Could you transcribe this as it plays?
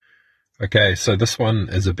Okay, so this one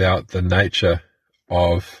is about the nature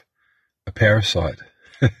of a parasite.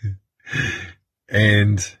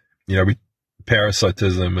 And,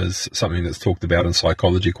 parasitism is something that's talked about in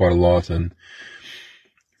psychology quite a lot and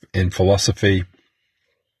in philosophy.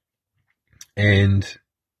 And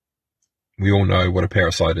we all know what a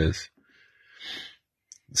parasite is.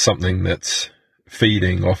 Something that's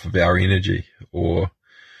feeding off of our energy, or,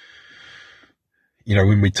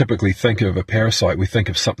 when we typically think of a parasite, we think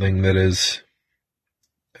of something that is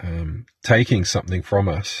taking something from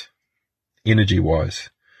us, energy-wise,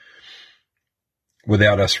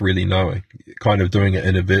 without us really knowing, kind of doing it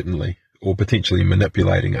inadvertently, or potentially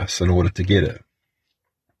manipulating us in order to get it.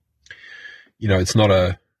 It's not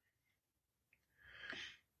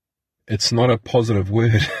a positive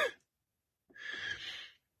word.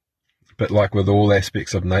 But like with all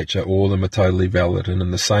aspects of nature, all of them are totally valid. And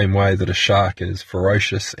in the same way that a shark is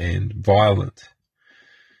ferocious and violent,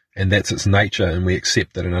 and that's its nature, and we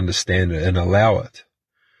accept it and understand it and allow it,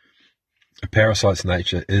 a parasite's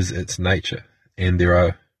nature is its nature, and there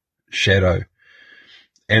are shadow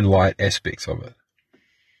and light aspects of it.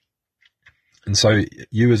 And so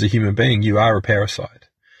you as a human being, you are a parasite.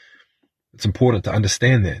 It's important to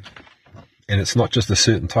understand that. And it's not just a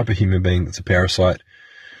certain type of human being that's a parasite.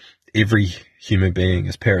 Every human being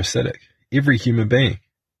is parasitic. Every human being.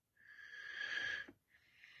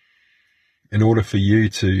 In order for you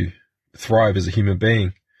to thrive as a human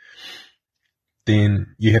being,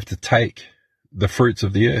 then you have to take the fruits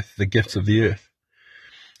of the earth, the gifts of the earth,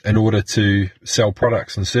 in order to sell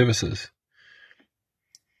products and services.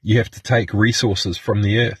 You have to take resources from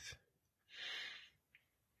the earth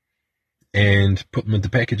and put them into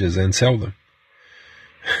packages and sell them.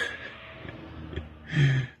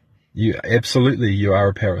 You are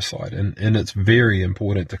a parasite, and it's very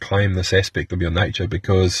important to claim this aspect of your nature,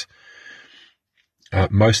 because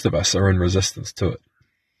most of us are in resistance to it.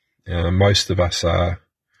 Most of us have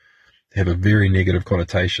a very negative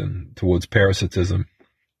connotation towards parasitism,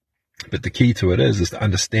 but the key to it is to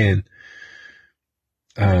understand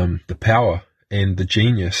the power and the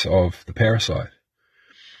genius of the parasite.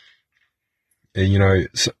 And,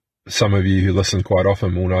 some of you who listen quite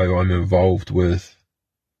often will know I'm involved with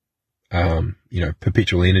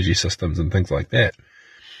perpetual energy systems and things like that.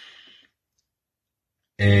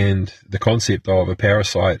 And the concept of a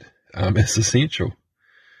parasite is essential.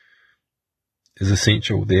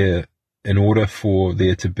 There, in order for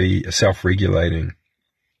there to be a self-regulating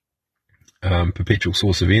perpetual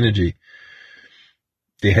source of energy,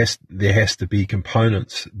 there has to be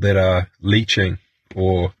components that are leaching,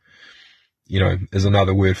 or, is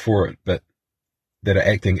another word for it, but that are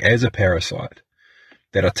acting as a parasite,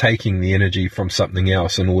 that are taking the energy from something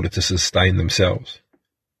else in order to sustain themselves.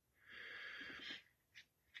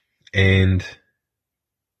 And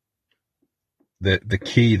the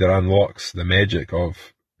key that unlocks the magic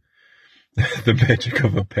of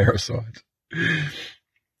a parasite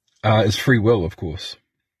is free will, of course.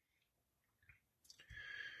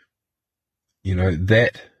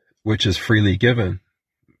 That which is freely given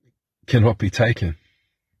cannot be taken.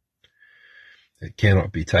 It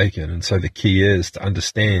cannot be taken. And so the key is to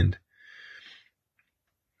understand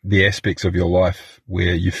the aspects of your life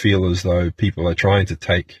where you feel as though people are trying to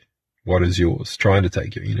take what is yours, trying to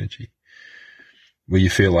take your energy, where you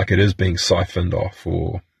feel like it is being siphoned off,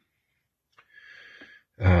 or,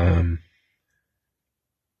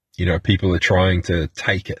 people are trying to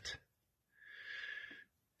take it.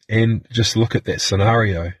 And just look at that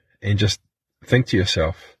scenario and just think to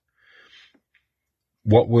yourself,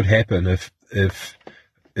 what would happen if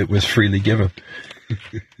it was freely given?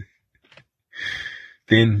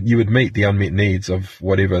 Then you would meet the unmet needs of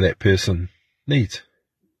whatever that person needs.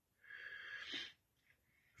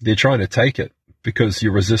 They're trying to take it because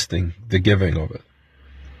you're resisting the giving of it.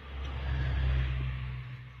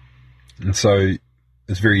 And so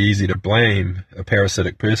it's very easy to blame a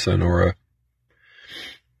parasitic person, or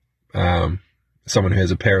someone who has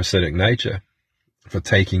a parasitic nature, for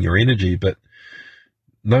taking your energy, but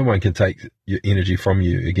no one can take your energy from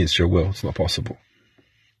you against your will. It's not possible.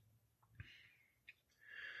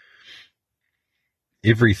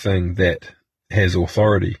 Everything that has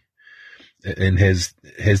authority and has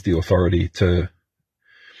the authority to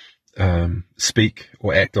speak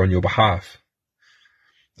or act on your behalf,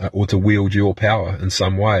 or to wield your power in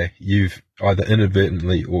some way, you've either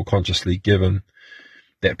inadvertently or consciously given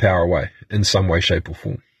that power away in some way, shape, or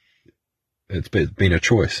form. It's been a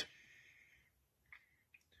choice.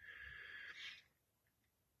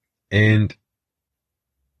 And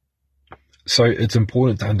so it's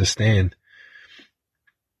important to understand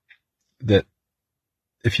that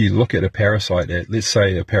if you look at a parasite, let's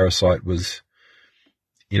say a parasite was,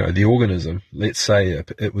 the organism, let's say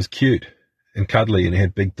it was cute and cuddly and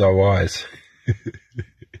had big doe eyes,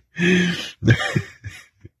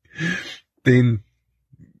 then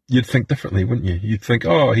you'd think differently, wouldn't you? You'd think,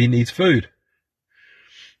 oh, he needs food.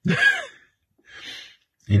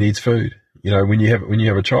 He needs food. When you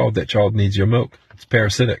have a child, that child needs your milk. It's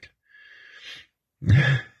parasitic.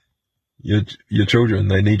 Your children,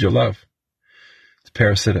 they need your love. It's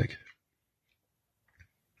parasitic.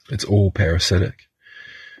 It's all parasitic.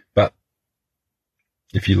 But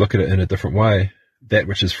if you look at it in a different way, that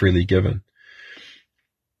which is freely given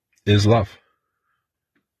is love.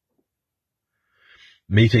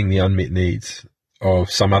 Meeting the unmet needs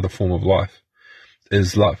of some other form of life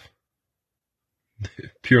is love.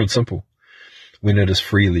 Pure and simple, when it is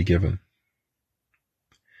freely given.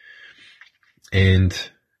 And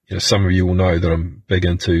some of you will know that I'm big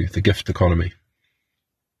into the gift economy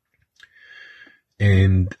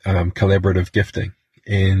and collaborative gifting,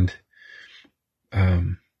 and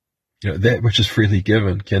that which is freely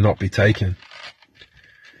given cannot be taken.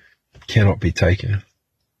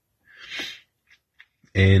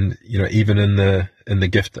 And even in the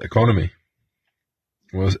gift economy,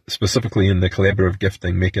 well, specifically in the collaborative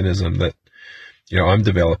gifting mechanism that I'm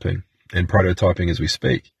developing and prototyping as we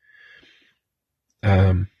speak,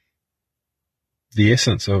 the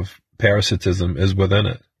essence of parasitism is within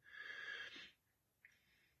it,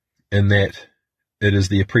 in that it is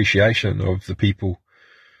the appreciation of the people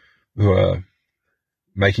who are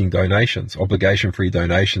making donations, obligation-free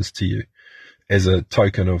donations to you, as a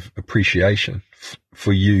token of appreciation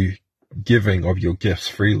for you giving of your gifts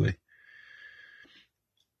freely.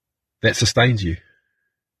 That sustains you.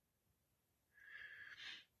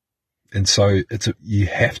 And so you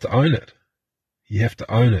have to own it. You have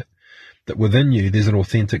to own it. That within you there's an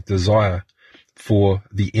authentic desire for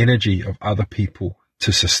the energy of other people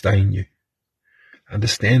to sustain you.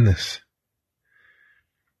 Understand this.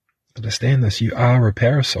 Understand this. You are a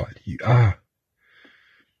parasite. You are.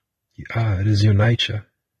 You are. It is your nature.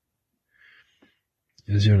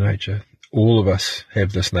 It is your nature. All of us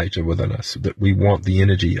have this nature within us, that we want the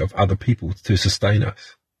energy of other people to sustain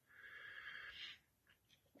us.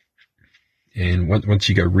 And once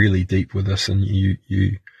you go really deep with this, and you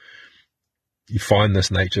find this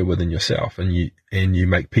nature within yourself, and you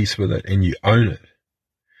make peace with it, and you own it,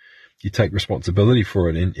 you take responsibility for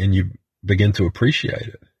it, and you begin to appreciate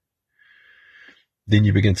it, then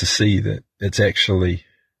you begin to see that it's actually,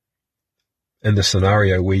 in the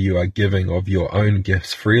scenario where you are giving of your own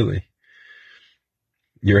gifts freely,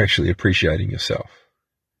 you're actually appreciating yourself.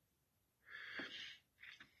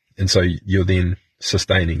 And so you're then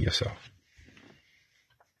sustaining yourself.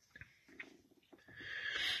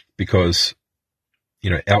 Because,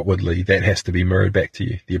 outwardly that has to be mirrored back to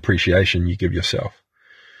you. The appreciation you give yourself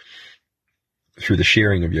through the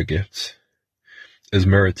sharing of your gifts is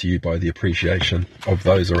mirrored to you by the appreciation of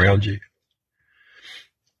those around you.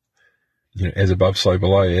 As above, so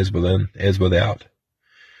below, as within, as without.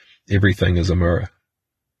 Everything is a mirror.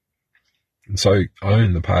 And so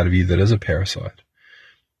own the part of you that is a parasite.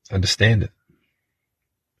 Understand it.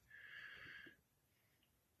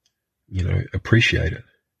 Appreciate it.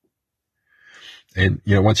 And,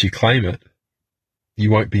 once you claim it,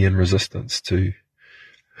 you won't be in resistance to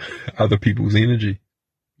other people's energy,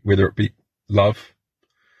 whether it be love,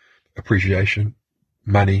 appreciation,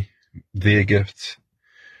 money, their gifts.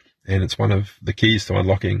 And it's one of the keys to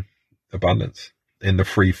unlocking abundance and the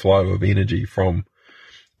free flow of energy from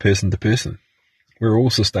person to person. We're all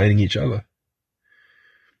sustaining each other.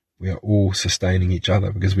 We are all sustaining each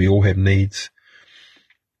other because we all have needs,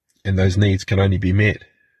 and those needs can only be met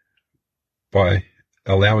by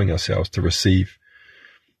allowing ourselves to receive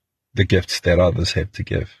the gifts that others have to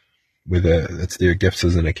give, whether it's their gifts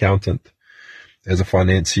as an accountant, as a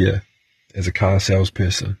financier, as a car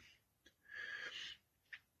salesperson,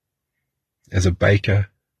 as a baker.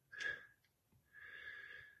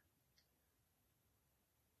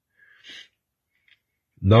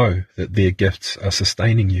 Know that their gifts are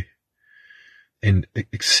sustaining you, and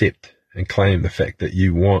accept and claim the fact that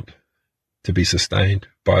you want to be sustained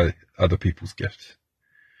by other people's gifts.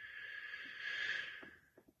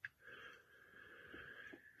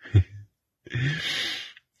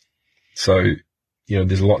 So,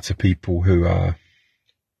 there's lots of people who are,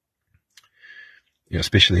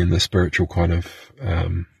 especially in the spiritual kind of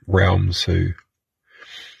realms, who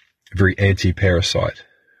are very anti-parasitic.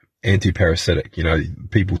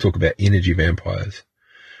 People talk about energy vampires.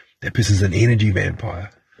 That person's an energy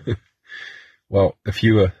vampire. Well, if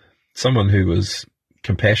you were someone who was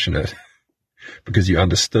compassionate because you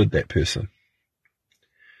understood that person,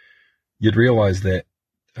 you'd realize that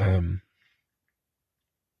an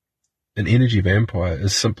energy vampire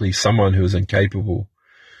is simply someone who is incapable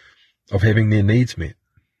of having their needs met.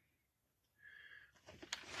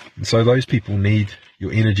 And so those people need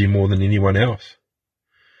your energy more than anyone else.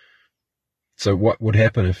 So what would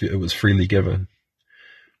happen if it was freely given?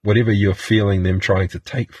 Whatever you're feeling them trying to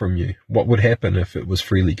take from you, what would happen if it was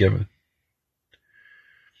freely given?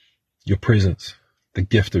 Your presence, the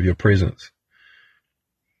gift of your presence,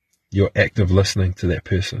 your active listening to that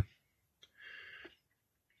person,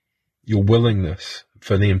 your willingness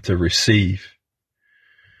for them to receive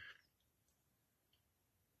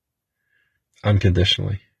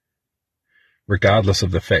unconditionally, regardless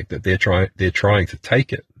of the fact that they're trying to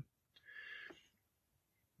take it.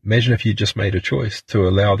 Imagine if you just made a choice to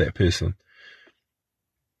allow that person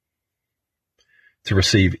to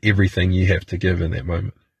receive everything you have to give in that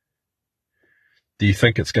moment. Do you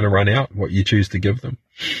think it's going to run out, what you choose to give them?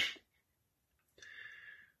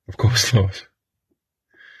 Of course not.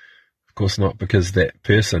 Of course not, because that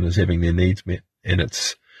person is having their needs met, and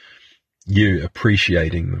it's you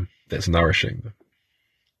appreciating them that's nourishing them.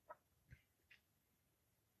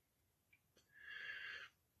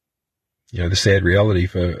 The sad reality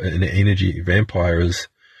for an energy vampire is,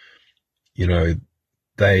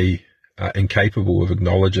 they are incapable of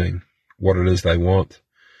acknowledging what it is they want,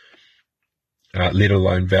 let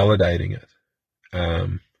alone validating it,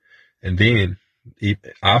 and then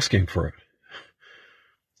asking for it,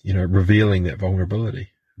 revealing that vulnerability.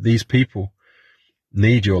 These people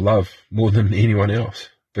need your love more than anyone else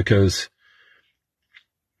because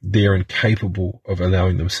they're incapable of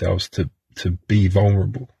allowing themselves to be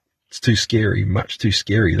vulnerable. It's too scary, much too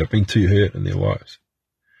scary. They've been too hurt in their lives.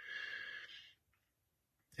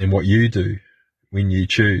 And what you do when you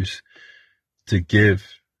choose to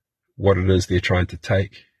give what it is they're trying to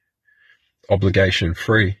take, obligation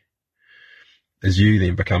free, is you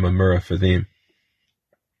then become a mirror for them.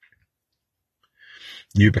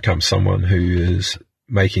 You become someone who is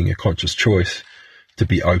making a conscious choice to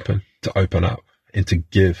be open, to open up, and to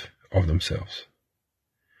give of themselves.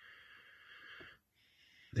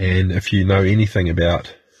 And if you know anything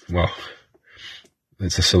about, well,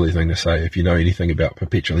 it's a silly thing to say, if you know anything about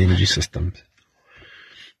perpetual energy systems,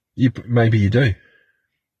 maybe you do.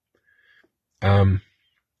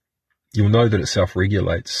 You'll know that it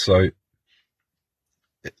self-regulates. So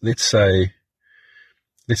let's say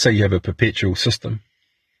you have a perpetual system,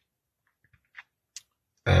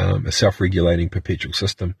 a self-regulating perpetual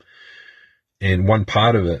system, and one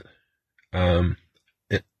part of it,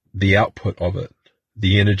 the output of it,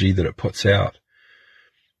 the energy that it puts out,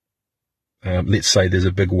 let's say there's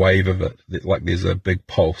a big wave of it, like there's a big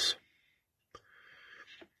pulse,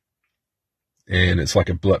 and it's like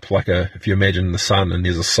a blip, if you imagine the sun and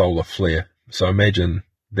there's a solar flare. So imagine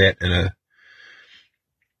that in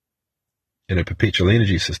a perpetual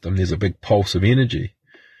energy system, there's a big pulse of energy.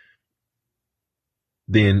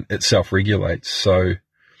 Then it self-regulates. So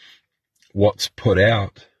what's put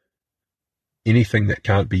out, anything that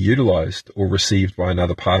can't be utilized or received by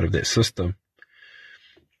another part of that system,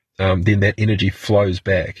 then that energy flows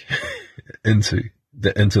back into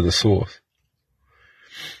the source.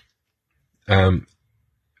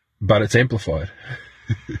 But it's amplified.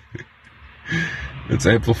 It's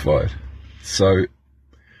amplified. So,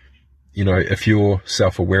 if you're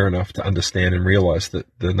self-aware enough to understand and realize that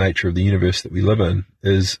the nature of the universe that we live in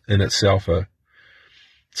is in itself a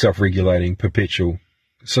self-regulating perpetual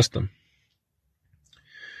system,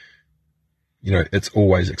 it's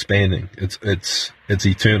always expanding. It's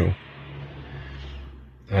eternal.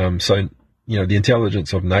 So, the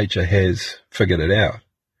intelligence of nature has figured it out.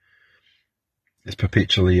 It's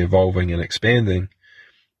perpetually evolving and expanding,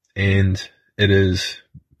 and it is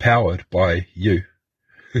powered by you.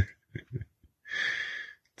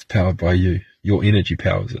 It's powered by you. Your energy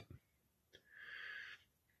powers it.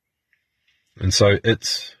 And so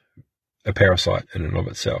it's a parasite in and of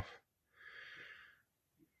itself.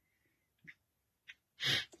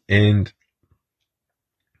 And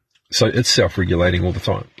so it's self-regulating all the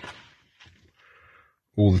time.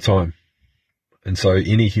 All the time. And so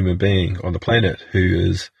any human being on the planet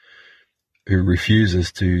who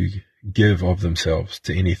refuses to give of themselves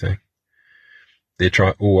to anything,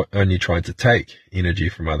 they're only trying to take energy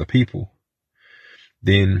from other people,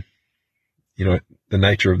 then, the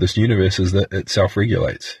nature of this universe is that it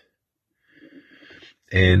self-regulates.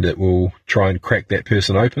 And it will try and crack that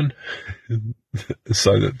person open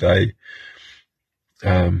so that they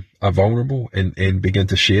are vulnerable and begin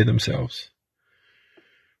to share themselves.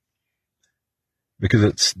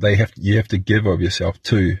 Because you have to give of yourself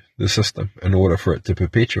to the system in order for it to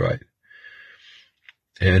perpetuate.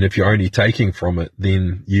 And if you're only taking from it,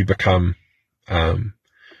 then you become, if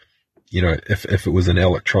it was an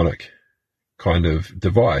electronic kind of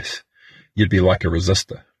device, you'd be like a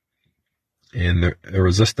resistor. And a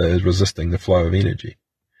resistor is resisting the flow of energy.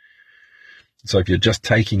 So if you're just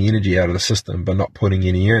taking energy out of the system but not putting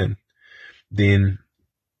any in, then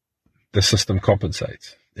the system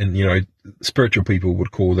compensates. And, spiritual people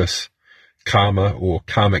would call this karma or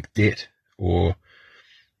karmic debt, or,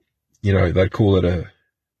 they'd call it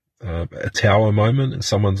a tower moment in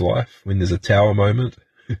someone's life, when there's a tower moment.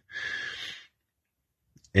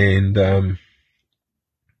 And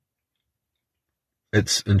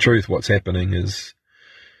it's, in truth, what's happening is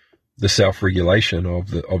the self-regulation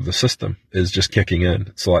of the system is just kicking in.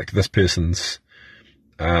 It's like this person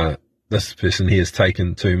here has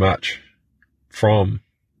taken too much from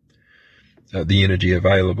the energy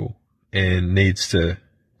available and needs to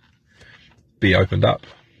be opened up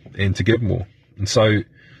and to give more. And so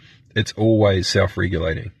it's always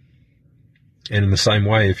self-regulating. And in the same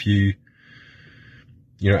way, if you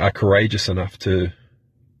are courageous enough to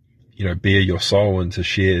bare your soul and to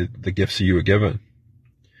share the gifts that you were given,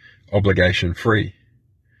 obligation free.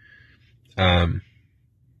 If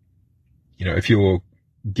you're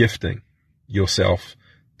gifting yourself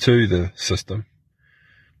to the system,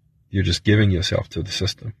 you're just giving yourself to the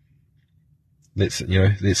system. Let's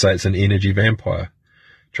say it's an energy vampire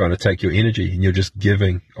trying to take your energy, and you're just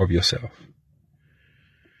giving of yourself.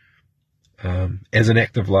 As an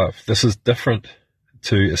act of love, this is different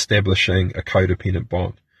to establishing a codependent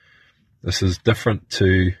bond. This is different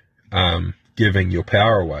to giving your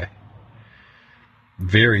power away.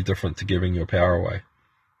 Very different to giving your power away.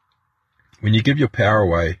 When you give your power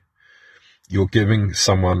away, you're giving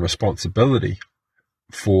someone responsibility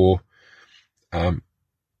for a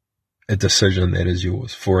decision that is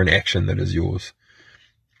yours, for an action that is yours.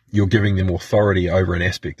 You're giving them authority over an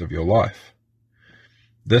aspect of your life.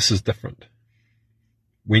 This is different.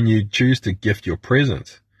 When you choose to gift your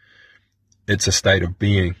presence, it's a state of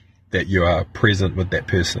being that you are present with that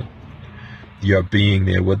person. You are being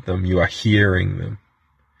there with them. You are hearing them.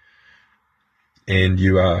 And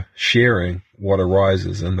you are sharing what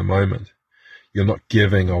arises in the moment. You're not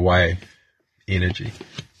giving away energy.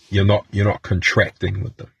 You're not contracting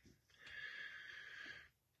with them.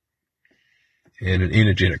 And an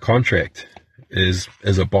energetic contract is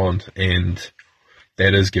a bond, and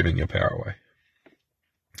that is giving your power away.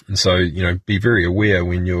 And so, be very aware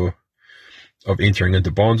when you're of entering into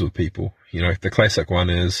bonds with people. The classic one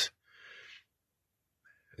is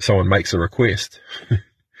someone makes a request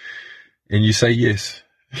and you say yes.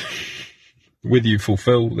 Whether you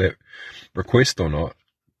fulfill that request or not,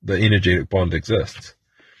 the energetic bond exists.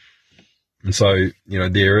 And so,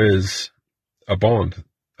 there is a bond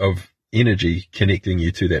of energy connecting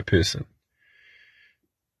you to that person.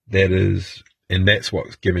 And that's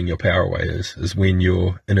what giving your power away is when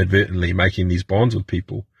you're inadvertently making these bonds with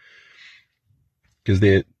people, because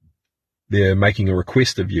they're making a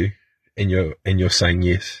request of you, and you're saying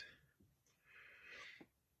yes.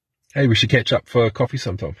 Hey, we should catch up for coffee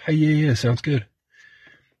sometime. Hey, yeah, sounds good.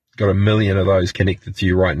 Got 1 million of those connected to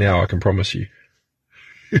you right now, I can promise you.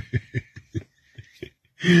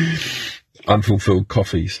 Unfulfilled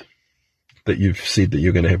coffees that you've said that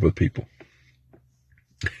you're going to have with people.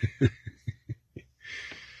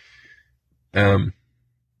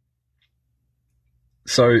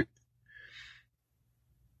 So,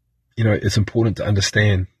 it's important to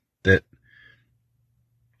understand that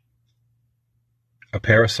a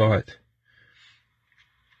parasite,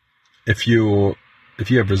 if you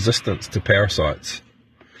have resistance to parasites,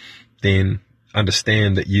 then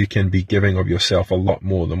understand that you can be giving of yourself a lot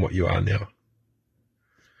more than what you are now.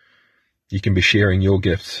 You can be sharing your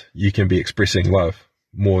gifts. You can be expressing love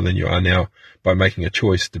more than you are now by making a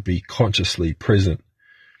choice to be consciously present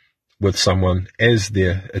with someone as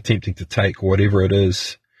they're attempting to take whatever it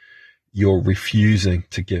is you're refusing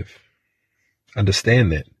to give.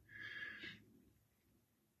 Understand that.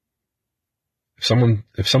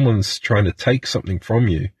 If someone's trying to take something from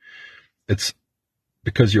you, it's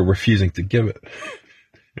because you're refusing to give it.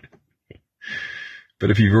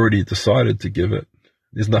 But if you've already decided to give it,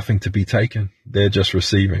 there's nothing to be taken. They're just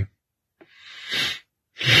receiving.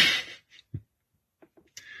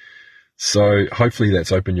 So hopefully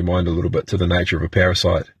that's opened your mind a little bit to the nature of a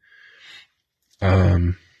parasite.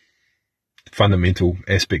 Fundamental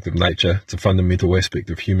aspect of nature. It's a fundamental aspect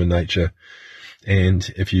of human nature.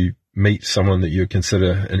 And if you meet someone that you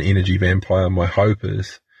consider an energy vampire, my hope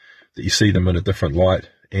is that you see them in a different light,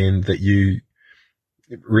 and that you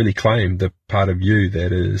really claim the part of you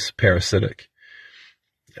that is parasitic.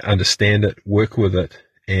 Understand it, work with it,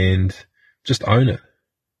 and just own it.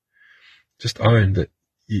 Just own that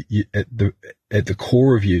at the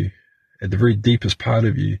core of you, at the very deepest part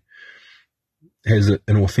of you, has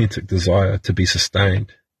an authentic desire to be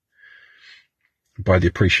sustained by the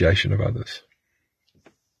appreciation of others.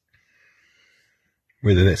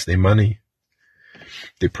 Whether that's their money,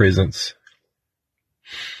 their presence,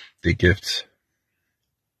 their gifts.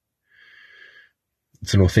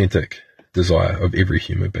 It's an authentic desire of every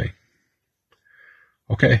human being.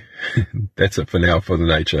 Okay, that's it for now for the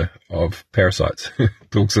Nature of Parasites.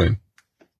 Talk soon.